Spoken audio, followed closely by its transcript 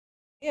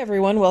Hey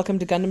everyone, welcome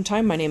to Gundam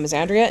Time. My name is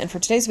Andrea, and for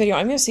today's video,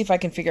 I'm going to see if I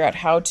can figure out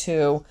how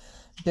to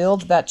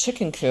build that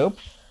chicken coop.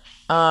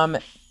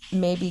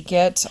 Maybe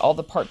get all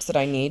the parts that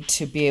I need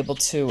to be able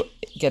to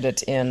get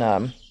it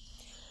in,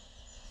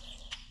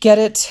 get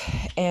it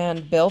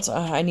and built.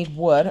 I need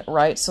wood,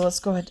 right? So let's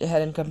go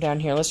ahead and come down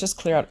here. Let's just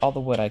clear out all the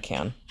wood I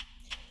can.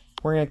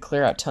 We're going to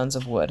clear out tons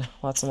of wood,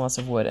 lots and lots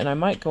of wood, and I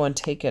might go and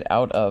take it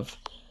out of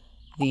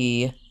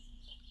the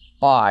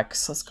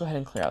box. Let's go ahead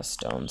and clear out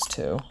stones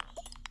too.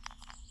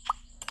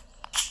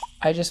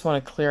 I just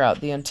want to clear out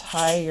the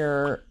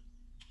entire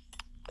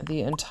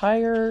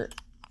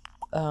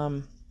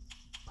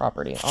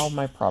property. All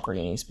my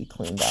property needs to be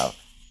cleaned out.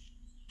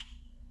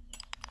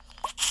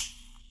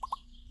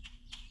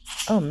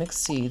 Oh,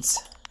 mixed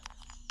seeds.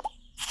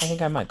 I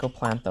think I might go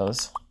plant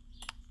those.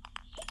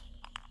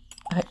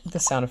 The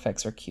sound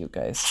effects are cute,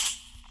 guys.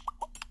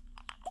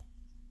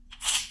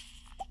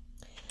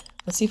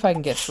 Let's see if I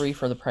can get 3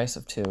 for the price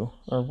of 2.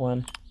 Or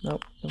 1.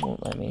 Nope, it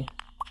won't let me.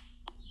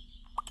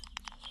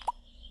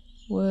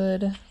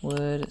 Wood,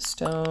 wood,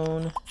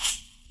 stone.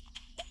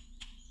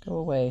 Go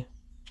away.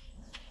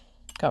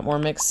 Got more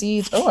mixed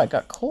seeds. Oh, I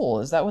got coal.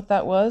 Is that what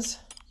that was?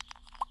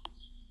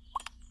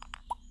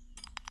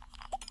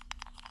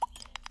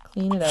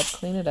 Clean it up,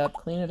 clean it up,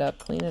 clean it up,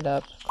 clean it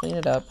up, clean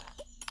it up.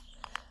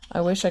 I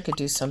wish I could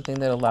do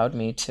something that allowed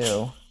me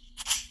to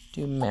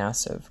do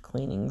massive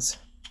cleanings.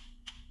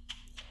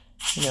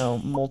 You know,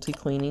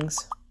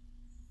 multi-cleanings.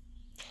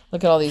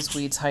 Look at all these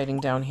weeds hiding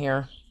down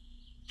here.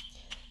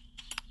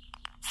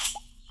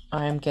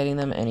 I'm getting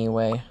them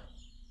anyway.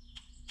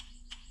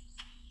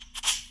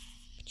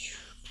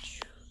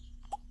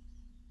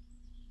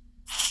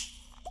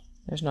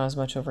 There's not as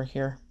much over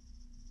here.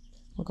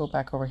 We'll go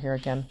back over here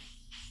again.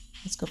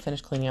 Let's go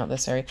finish cleaning out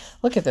this area.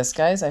 Look at this,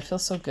 guys. I feel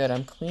so good.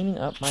 I'm cleaning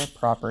up my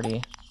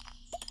property.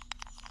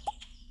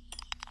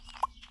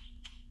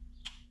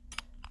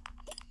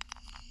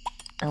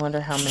 I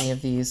wonder how many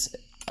of these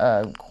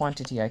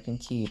quantity I can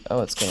keep.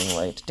 Oh, it's getting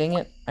late. Dang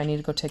it. I need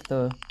to go take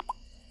the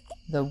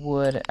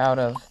wood out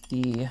of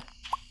the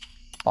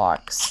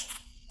box.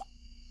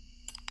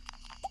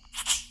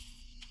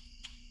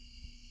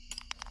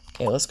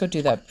 Okay, let's go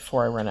do that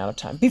before I run out of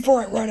time.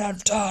 Before I run out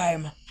of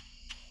time!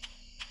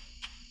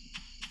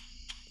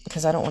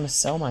 Because I don't want to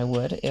sell my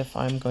wood if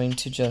I'm going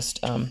to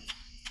just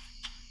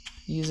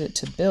use it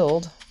to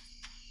build.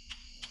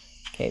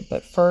 Okay,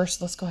 but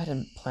first, let's go ahead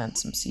and plant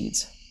some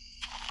seeds.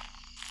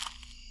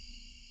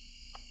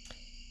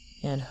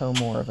 And hoe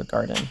more of a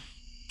garden.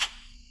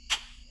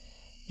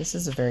 This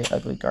is a very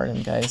ugly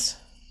garden, guys.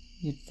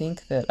 You'd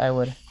think that I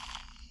would...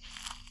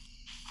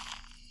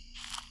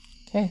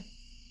 Okay.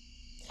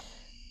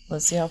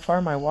 Let's see how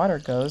far my water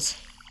goes.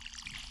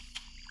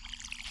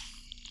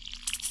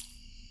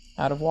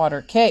 Out of water.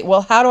 Okay,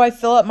 well, how do I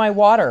fill up my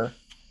water?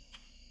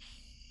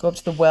 Go up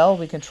to the well.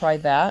 We can try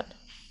that.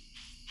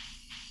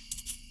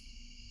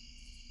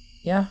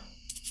 Yeah.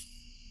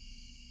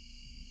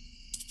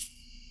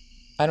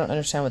 I don't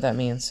understand what that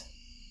means.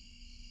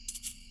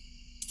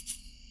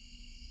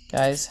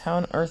 Guys, how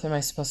on earth am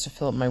I supposed to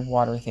fill up my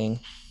water thing?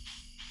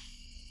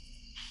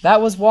 That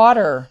was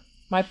water.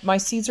 My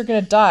seeds are going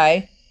to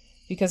die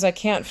because I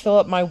can't fill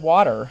up my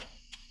water.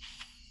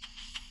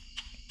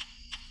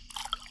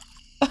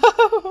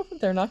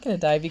 They're not going to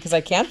die because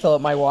I can't fill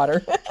up my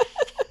water.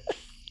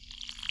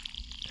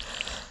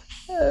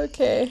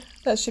 Okay,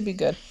 that should be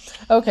good.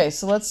 Okay,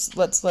 so let's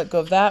let go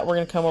of that. We're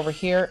going to come over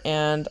here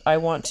and I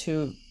want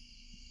to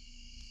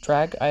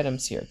drag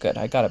items here. Good,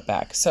 I got it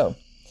back. So,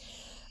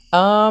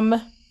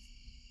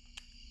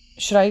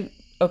 should I...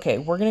 Okay,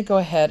 we're going to go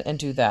ahead and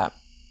do that.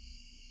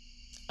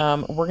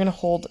 We're going to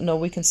hold... No,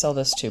 we can sell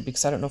this too,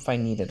 because I don't know if I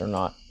need it or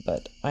not.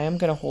 But I am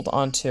going to hold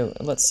on to...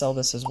 Let's sell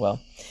this as well.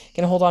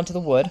 Going to hold on to the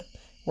wood.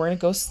 We're going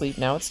to go sleep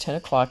now. It's 10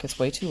 o'clock. It's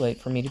way too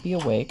late for me to be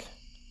awake.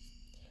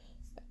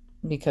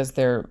 Because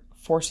they're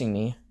forcing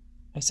me.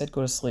 I said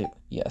go to sleep.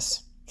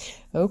 Yes.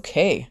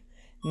 Okay.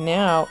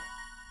 Now,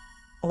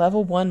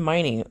 level 1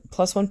 mining.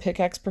 +1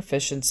 pickaxe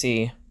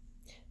proficiency.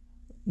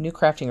 New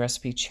crafting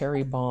recipe.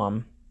 Cherry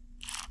bomb.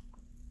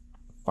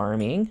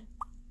 Farming,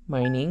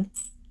 mining.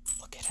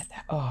 Look at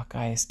that. Oh,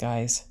 guys.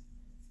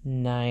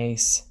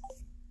 Nice.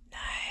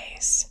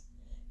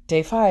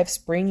 Day 5,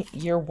 spring,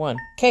 year 1.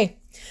 Okay.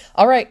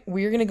 All right.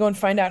 We're going to go and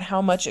find out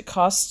how much it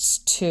costs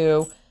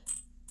to...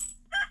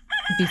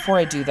 Before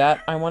I do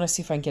that, I want to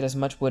see if I can get as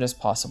much wood as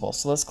possible.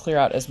 So let's clear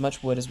out as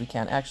much wood as we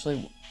can.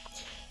 Actually,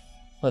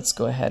 let's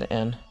go ahead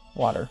and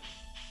water.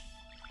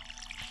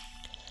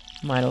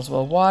 Might as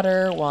well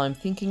water while I'm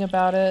thinking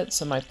about it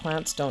so my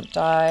plants don't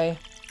die.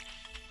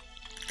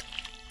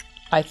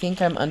 I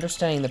think I'm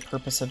understanding the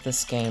purpose of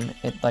this game.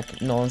 It,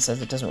 like Nolan says,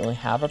 it doesn't really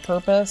have a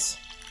purpose.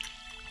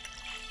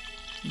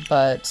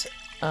 But,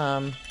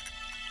 okay.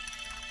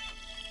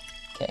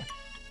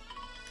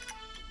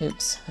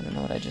 Oops, I don't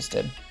know what I just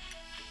did.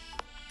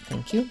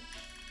 Thank you.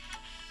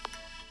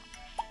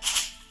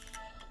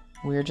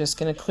 We're just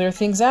going to clear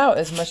things out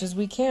as much as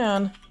we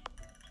can.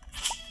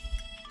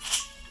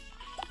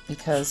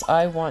 Because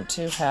I want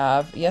to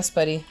have... Yes,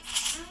 buddy.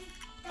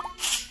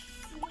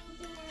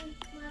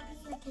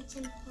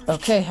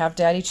 Okay, have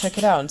Daddy check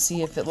it out and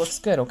see if it looks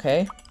good,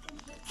 okay?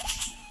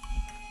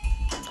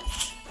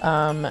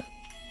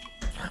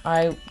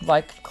 I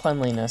like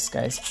cleanliness,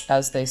 guys.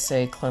 As they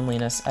say,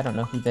 cleanliness, I don't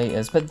know who they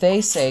is, but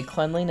they say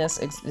cleanliness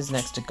is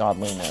next to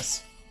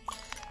godliness.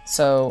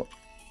 So,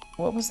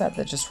 what was that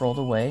just rolled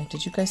away?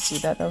 Did you guys see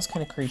that? That was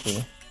kind of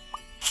creepy.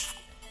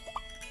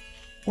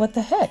 What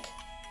the heck?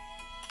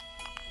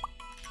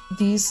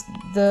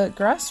 The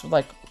grass,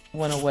 like,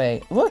 went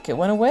away. Look, it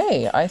went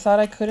away. I thought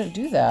I couldn't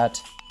do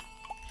that.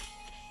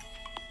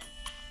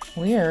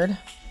 Weird.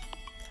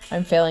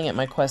 I'm failing at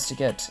my quest to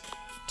get,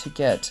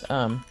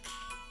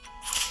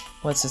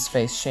 what's his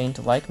face, Shane,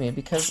 to like me,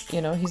 because,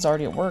 you know, he's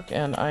already at work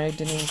and I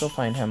didn't even go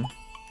find him.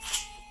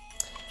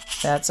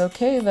 That's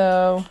okay,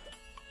 though,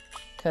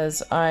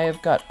 because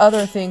I've got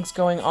other things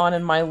going on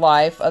in my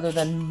life other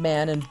than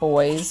men and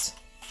boys.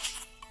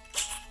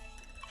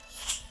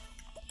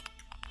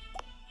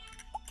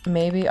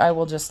 Maybe I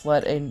will just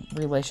let a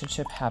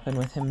relationship happen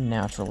with him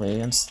naturally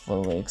and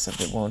slowly,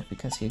 except it won't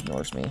because he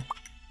ignores me.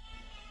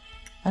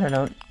 I don't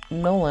know.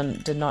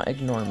 Nolan did not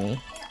ignore me.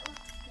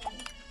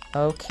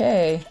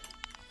 Okay.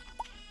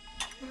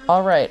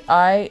 Alright,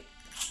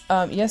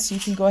 yes, you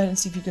can go ahead and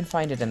see if you can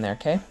find it in there,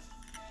 okay?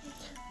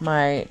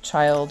 My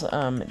child,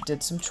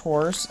 did some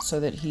chores so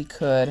that he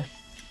could...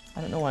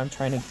 I don't know why I'm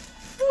trying to...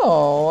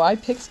 Oh, I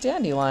picked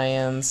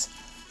dandelions.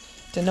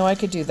 Didn't know I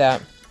could do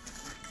that.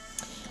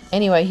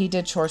 Anyway, he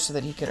did chores so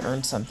that he could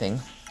earn something.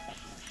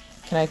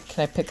 Can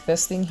I pick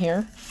this thing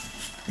here?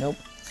 Nope.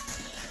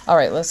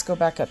 Alright, let's go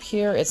back up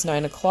here. It's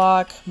 9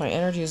 o'clock. My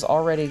energy is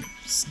already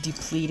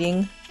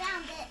depleting.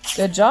 Found it.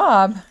 Good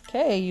job.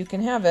 Okay, you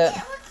can have it. It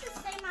looks the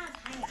same on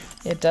time.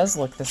 It does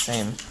look the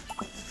same.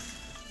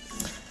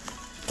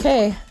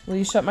 Okay, will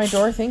you shut my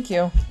door? Thank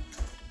you.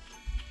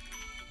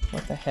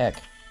 What the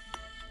heck?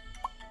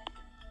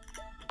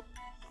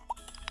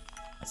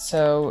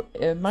 So,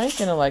 am I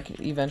gonna, like,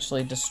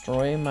 eventually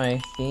destroy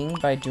my thing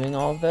by doing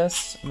all of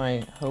this?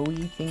 My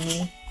hoey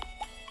thingy?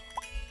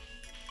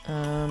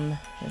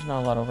 There's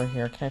not a lot over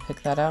here. Can I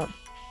pick that out?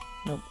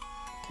 Nope.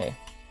 Okay.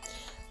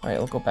 Alright,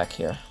 we'll go back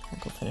here. We'll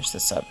go finish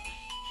this up.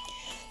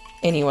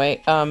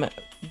 Anyway,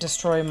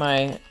 destroy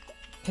my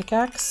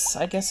pickaxe,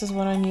 I guess is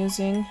what I'm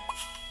using.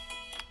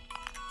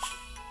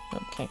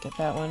 Nope, can't get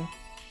that one.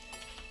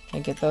 Can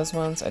I get those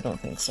ones? I don't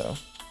think so.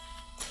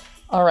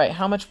 Alright,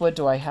 how much wood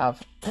do I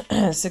have?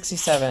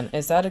 67.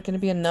 Is that going to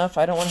be enough?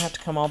 I don't want to have to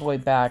come all the way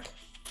back.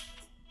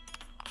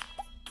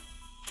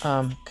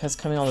 Because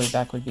coming all the way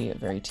back would be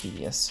very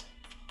tedious.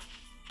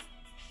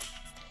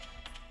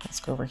 Let's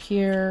go over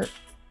here.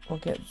 We'll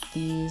get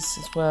these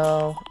as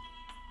well.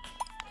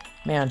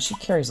 Man, she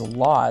carries a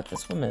lot.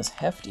 This woman is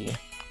hefty.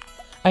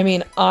 I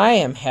mean, I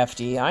am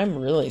hefty. I'm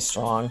really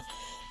strong.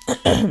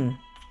 I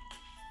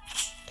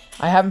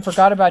haven't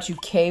forgot about you,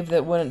 cave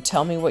that wouldn't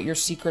tell me what your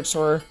secrets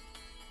were.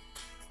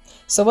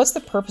 So what's the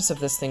purpose of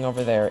this thing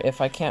over there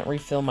if I can't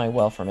refill my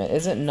well from it?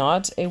 Is it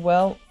not a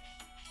well?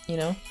 You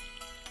know?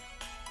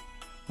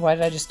 Why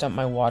did I just dump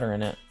my water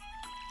in it?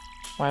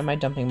 Why am I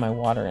dumping my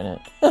water in it?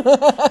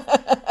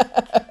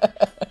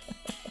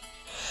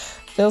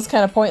 Feels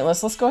kind of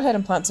pointless. Let's go ahead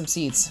and plant some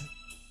seeds.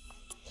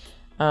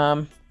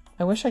 I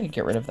wish I could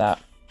get rid of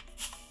that.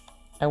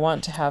 I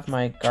want to have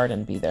my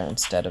garden be there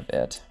instead of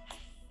it.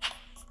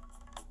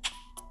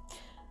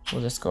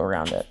 We'll just go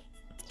around it.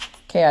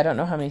 Okay, I don't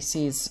know how many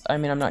seeds. I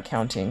mean, I'm not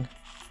counting.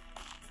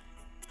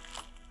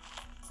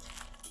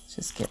 Let's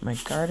just get my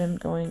garden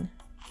going.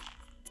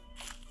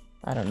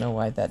 I don't know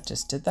why that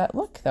just did that.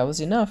 Look, that was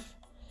enough.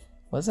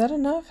 Was that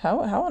enough? How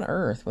on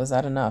earth was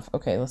that enough?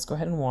 Okay, let's go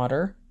ahead and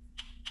water.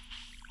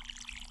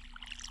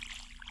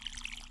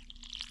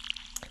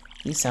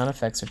 These sound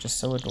effects are just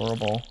so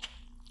adorable.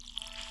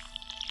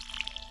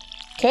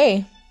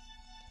 Okay.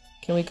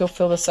 Can we go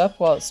fill this up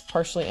while it's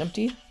partially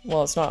empty?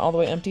 Well, it's not all the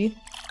way empty.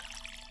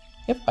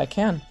 Yep, I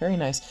can. Very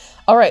nice.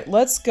 All right,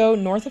 let's go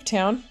north of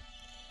town.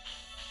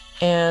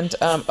 And,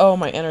 oh,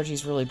 my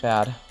energy's really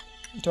bad.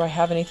 Do I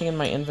have anything in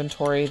my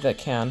inventory that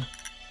can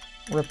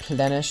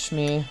replenish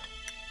me?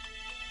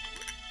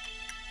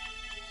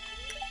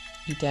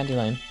 Eat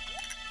dandelion.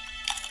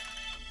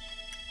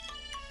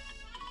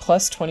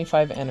 Plus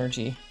 25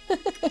 energy.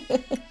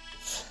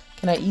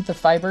 Can I eat the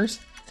fibers?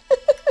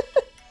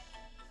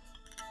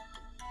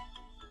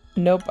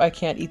 Nope, I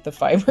can't eat the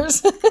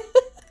fibers.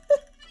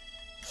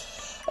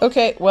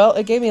 Okay, well,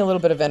 it gave me a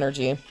little bit of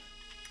energy.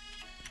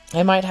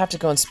 I might have to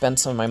go and spend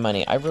some of my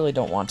money. I really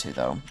don't want to,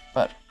 though.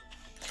 But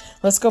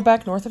let's go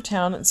back north of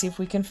town and see if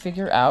we can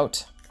figure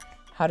out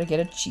how to get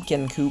a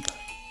chicken coop.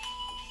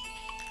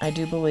 I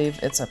do believe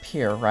it's up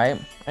here, right?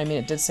 I mean,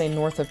 it did say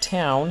north of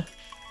town.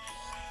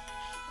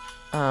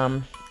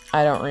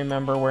 I don't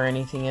remember where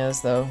anything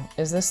is, though.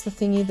 Is this the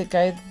thingy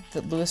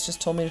that Lewis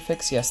just told me to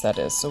fix? Yes, that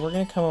is. So we're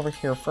going to come over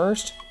here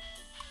first.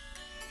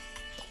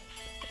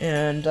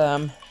 And,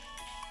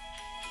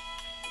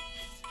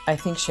 I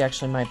think she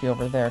actually might be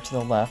over there to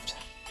the left.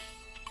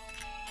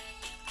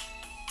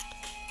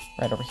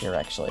 Right over here,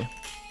 actually.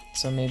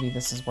 So maybe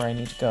this is where I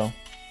need to go.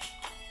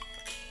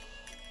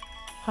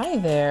 Hi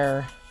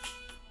there.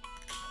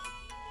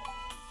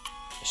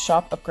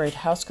 shop, upgrade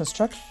house,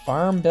 construct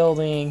farm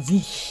buildings.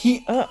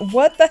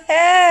 What the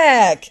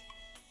heck?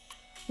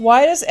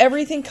 Why does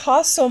everything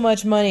cost so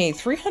much money?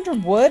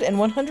 300 wood and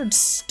 100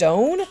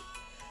 stone?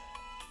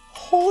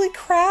 Holy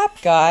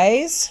crap,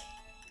 guys.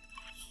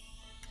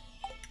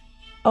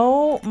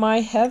 Oh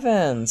my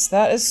heavens.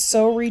 That is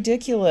so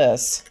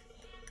ridiculous.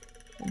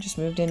 I just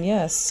moved in.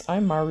 Yes,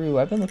 I'm Maru.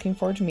 I've been looking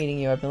forward to meeting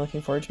you. I've been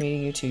looking forward to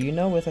meeting you too. You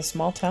know, with a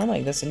small town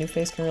like this, a new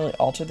face can really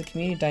alter the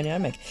community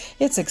dynamic.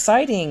 It's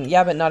exciting.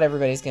 Yeah, but not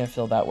everybody's going to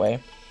feel that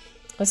way.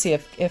 Let's see,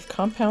 if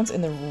compounds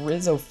in the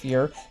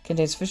rhizosphere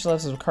contain sufficient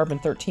levels of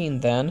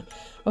carbon-13, then...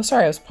 Oh,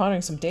 sorry, I was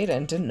pondering some data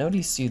and didn't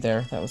notice you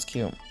there. That was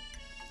cute.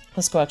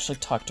 Let's go actually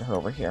talk to her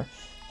over here.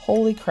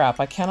 Holy crap,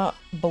 I cannot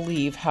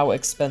believe how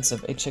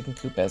expensive a chicken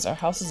coop is. Our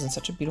house is in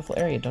such a beautiful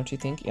area, don't you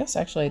think? Yes,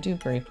 actually, I do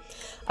agree.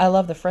 I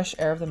love the fresh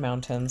air of the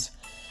mountains.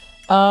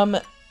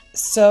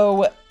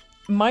 So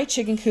my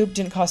chicken coop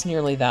didn't cost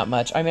nearly that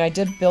much. I mean, I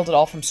did build it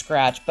all from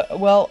scratch, but,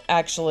 well,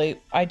 actually,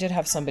 I did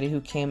have somebody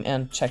who came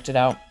and checked it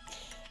out,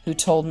 who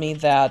told me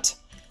that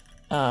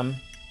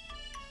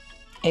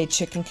a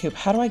chicken coop...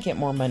 How do I get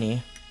more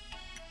money?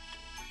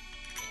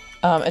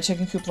 A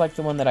chicken coop like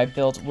the one that I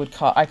built would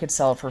cost... I could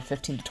sell it for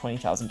 $15,000 to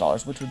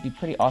 $20,000, which would be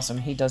pretty awesome.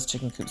 He does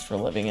chicken coops for a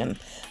living, and I'm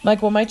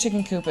like, well, my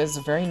chicken coop is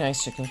a very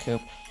nice chicken coop.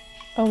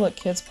 Oh, look,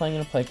 kids playing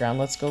in a playground.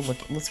 Let's go look.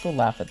 Let's go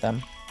laugh at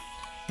them.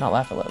 Not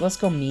laugh at. Let's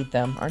go meet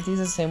them. Aren't these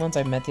the same ones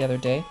I met the other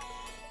day?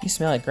 You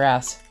smell like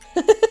grass.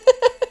 You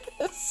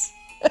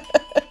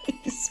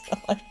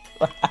smell like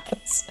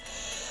grass.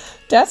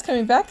 Dad's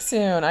coming back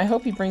soon. I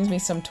hope he brings me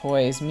some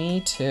toys.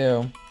 Me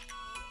too.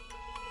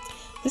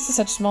 This is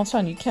such a small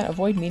town. You can't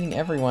avoid meeting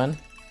everyone.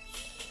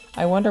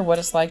 I wonder what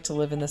it's like to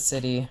live in the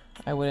city.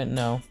 I wouldn't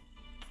know.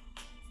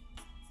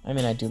 I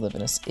mean, I do live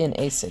in a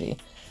city.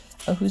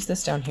 Oh, who's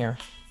this down here?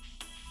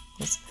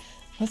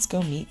 Let's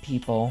go meet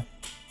people.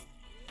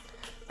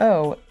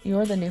 Oh,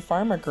 you're the new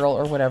farmer girl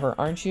or whatever,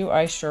 aren't you?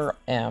 I sure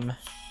am.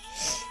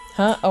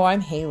 Huh? Oh,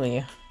 I'm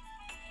Haley.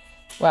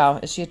 Wow,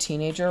 is she a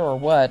teenager or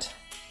what?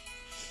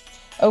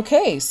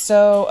 Okay,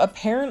 so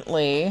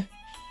apparently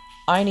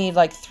I need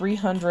like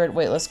 300...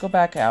 Wait, let's go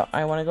back out.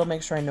 I want to go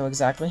make sure I know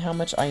exactly how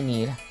much I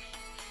need.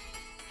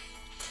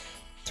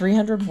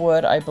 300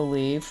 wood, I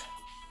believe.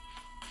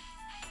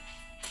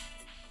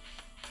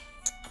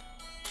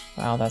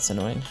 Wow, that's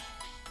annoying.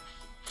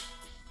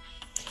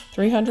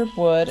 300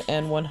 wood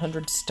and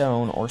 100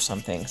 stone or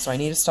something. So I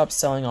need to stop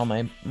selling all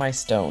my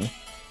stone.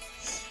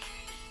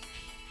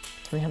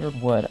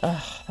 300 wood.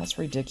 Ugh, that's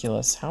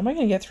ridiculous. How am I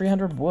going to get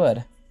 300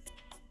 wood?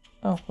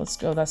 Oh, let's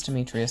go. That's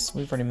Demetrius.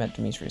 We've already met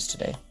Demetrius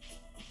today.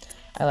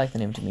 I like the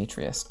name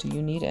Demetrius. Do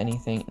you need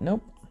anything?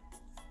 Nope.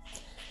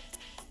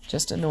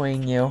 Just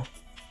annoying you.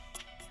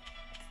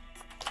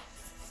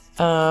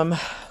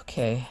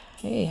 Okay.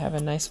 Hey, have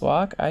a nice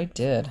walk? I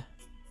did.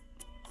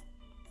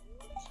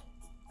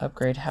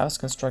 Upgrade house,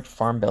 construct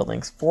farm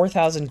buildings.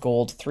 4,000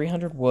 gold,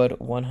 300 wood,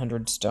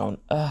 100 stone.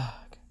 Ugh.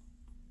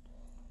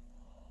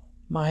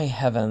 My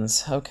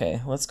heavens.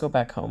 Okay, let's go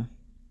back home.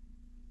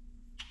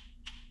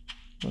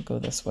 We'll go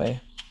this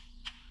way.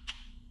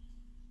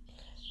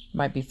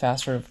 Might be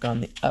faster to have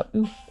gone the up.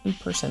 Ooh,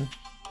 person.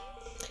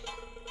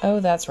 Oh,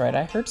 that's right.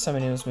 I heard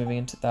somebody was moving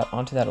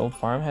onto that old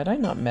farm. Had I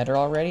not met her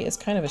already? It's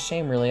kind of a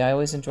shame, really. I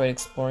always enjoyed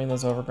exploring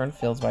those overgrown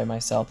fields by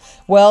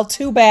myself. Well,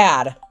 too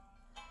bad.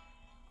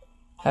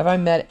 Have I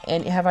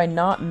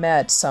not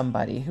met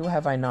somebody? Who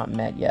have I not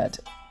met yet?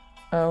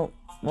 Oh,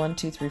 1,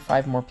 2, 3,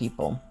 5 more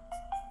people.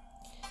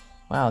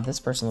 Wow, this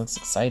person looks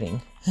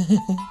exciting.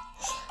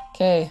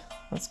 Okay,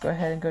 let's go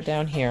ahead and go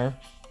down here.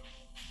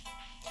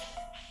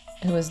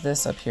 Who is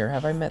this up here?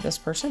 Have I met this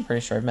person? I'm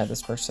pretty sure I've met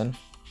this person.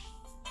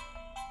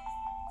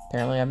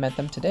 Apparently I met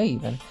them today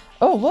even.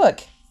 Oh,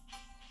 look!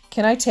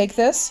 Can I take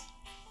this?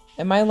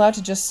 Am I allowed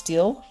to just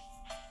steal?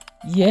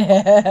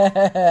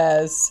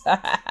 Yes!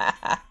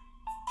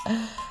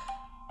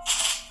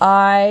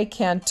 I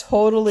can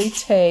totally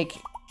take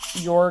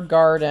your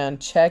garden.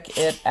 Check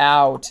it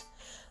out.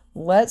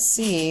 Let's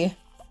see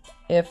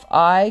if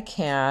I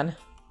can...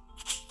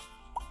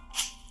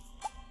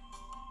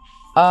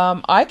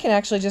 I can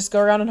actually just go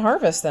around and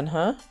harvest then,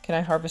 huh? Can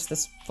I harvest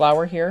this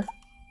flower here?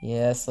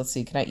 Yes, let's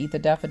see. Can I eat the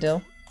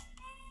daffodil?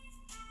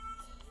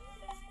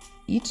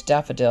 Eat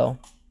daffodil.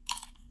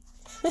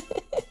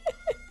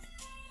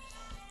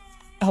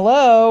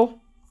 Hello?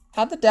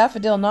 How'd the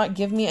daffodil not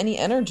give me any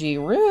energy?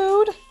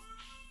 Rude.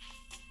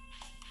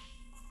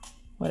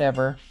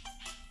 Whatever.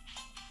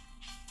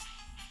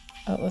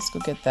 Oh, let's go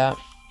get that.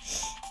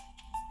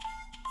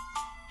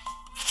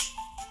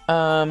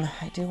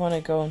 I do want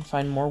to go and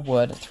find more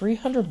wood.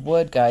 300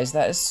 wood, guys.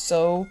 That is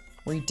so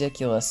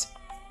ridiculous.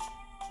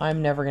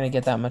 I'm never going to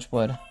get that much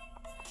wood.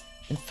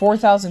 And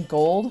 4,000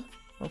 gold?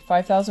 Or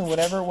 5,000,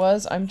 whatever it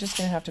was. I'm just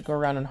going to have to go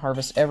around and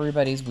harvest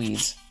everybody's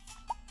weeds.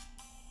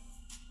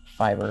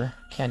 Fiber.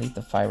 Can't eat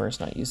the fiber. It's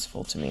not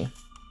useful to me.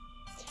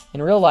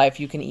 In real life,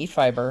 you can eat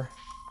fiber.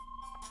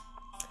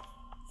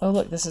 Oh,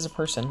 look. This is a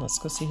person. Let's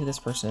go see who this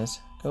person is.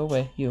 Go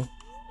away. You.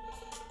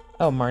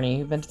 Oh, Marnie,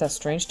 you've been to that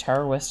strange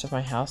tower west of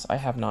my house? I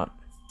have not.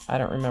 I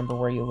don't remember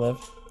where you live.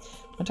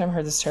 One time I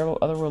heard this terrible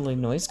otherworldly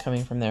noise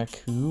coming from there.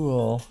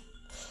 Cool.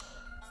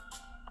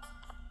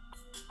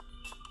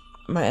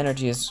 My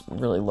energy is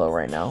really low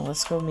right now.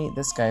 Let's go meet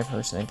this guy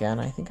person again.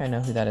 I think I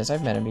know who that is.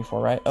 I've met him before,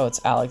 right? Oh,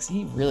 it's Alex.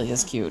 He really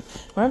is cute.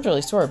 My arm's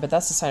really sore, but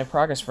that's a sign of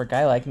progress for a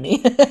guy like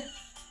me.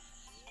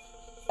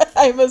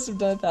 I must have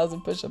done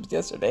 1,000 push-ups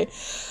yesterday.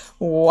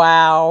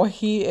 Wow,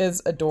 he is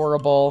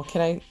adorable.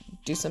 Can I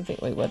do something?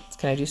 Wait, what?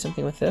 Can I do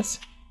something with this?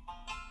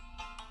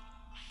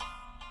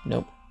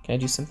 Nope. Can I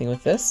do something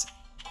with this?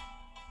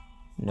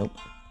 Nope.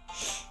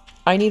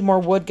 I need more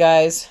wood,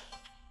 guys.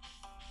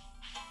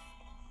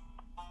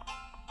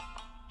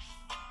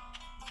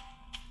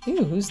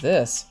 Ooh, who's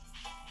this?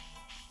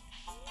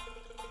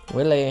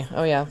 Willie.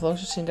 Oh yeah, if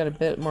Location got a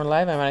bit more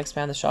live, I might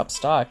expand the shop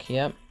stock.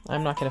 Yep.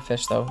 I'm not gonna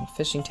fish though.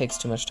 Fishing takes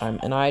too much time,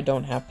 and I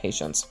don't have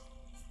patience.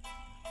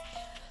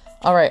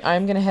 Alright,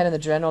 I'm gonna head in the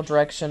general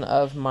direction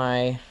of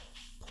my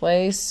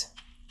place.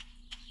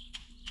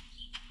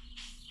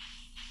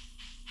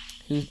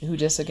 Who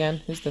dis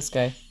again? Who's this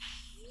guy?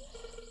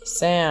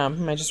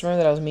 Sam. I just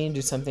remembered that I was meaning to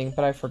do something,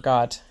 but I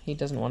forgot. He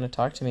doesn't want to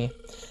talk to me.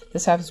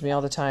 This happens to me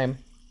all the time.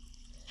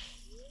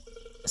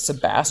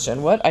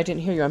 Sebastian. What? I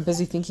didn't hear you. I'm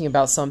busy thinking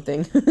about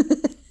something.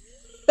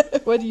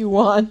 What do you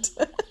want?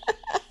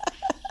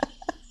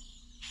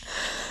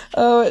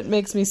 Oh, it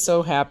makes me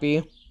so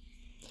happy.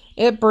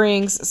 It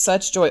brings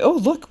such joy. Oh,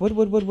 look. Wood,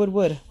 wood, wood, wood,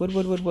 wood. Wood,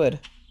 wood, wood, wood.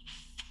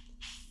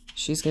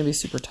 She's going to be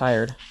super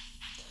tired.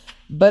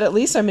 But at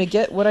least I'm going to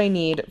get what I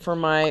need for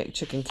my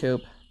chicken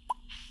coop.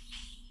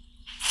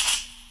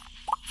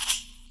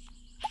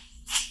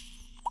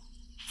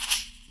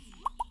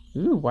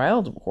 Ooh,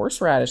 wild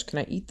horseradish. Can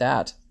I eat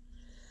that?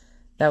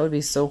 That would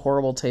be so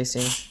horrible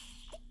tasting.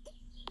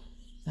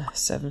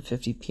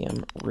 7:50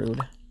 p.m. Rude.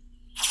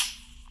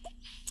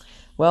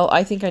 Well,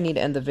 I think I need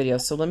to end the video,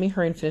 so let me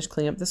hurry and finish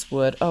cleaning up this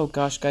wood. Oh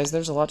gosh, guys,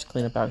 there's a lot to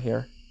clean up out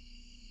here.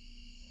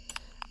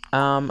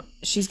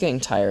 She's getting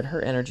tired. Her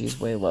energy is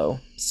way low.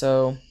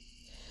 So,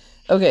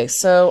 okay,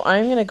 so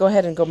I'm going to go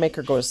ahead and go make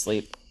her go to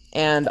sleep.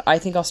 And I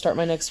think I'll start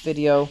my next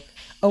video.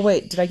 Oh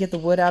wait, did I get the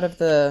wood out of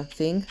the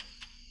thing?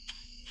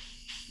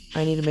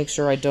 I need to make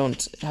sure I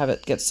don't have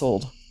it get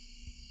sold.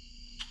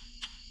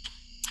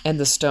 And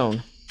the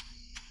stone.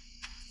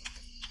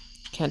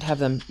 Can't have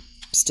them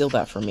steal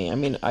that from me. I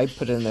mean, I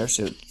put it in there,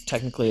 so it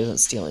technically isn't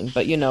stealing.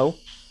 But, you know,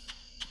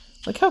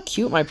 look how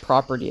cute my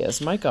property is.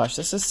 My gosh,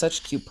 this is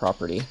such cute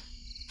property.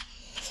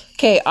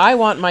 Okay, I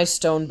want my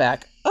stone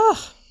back. Ugh!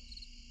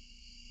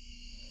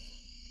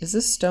 Is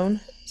this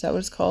stone? Is that what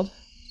it's called?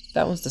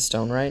 That one's the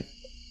stone, right?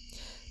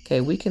 Okay,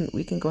 we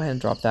can go ahead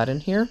and drop that in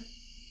here.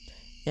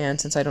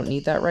 And since I don't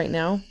need that right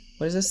now,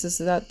 what is this? Is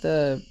that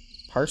the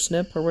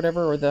parsnip or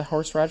whatever, or the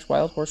horseradish,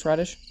 wild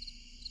horseradish?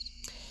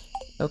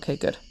 Okay,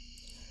 good.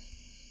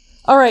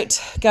 All right,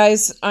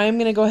 guys, I'm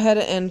going to go ahead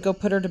and go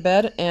put her to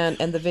bed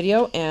and end the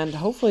video and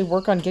hopefully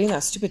work on getting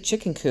that stupid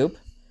chicken coop.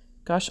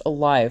 Gosh,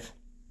 alive.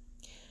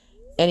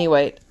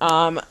 Anyway,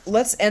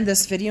 let's end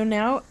this video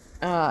now.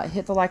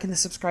 Hit the like and the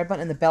subscribe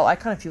button and the bell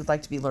icon if you would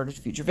like to be alerted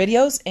to future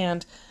videos.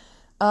 And,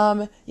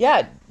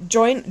 yeah,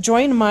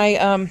 join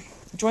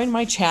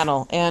my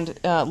channel and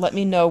let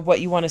me know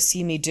what you want to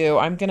see me do.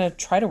 I'm going to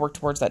try to work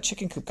towards that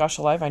chicken coop. Gosh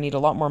alive, I need a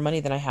lot more money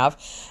than I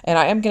have. And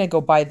I am going to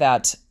go buy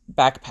that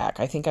backpack.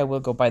 I think I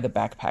will go buy the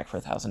backpack for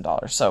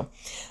 $1,000. So,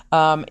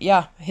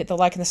 yeah, hit the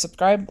like and the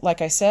subscribe,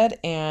 like I said,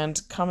 and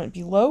comment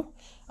below.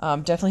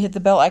 Definitely hit the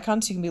bell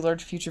icon so you can be alerted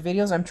to future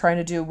videos. I'm trying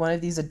to do one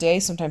of these a day,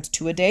 sometimes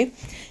 2 a day.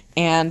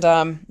 And,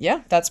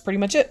 yeah, that's pretty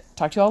much it.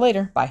 Talk to you all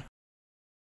later. Bye.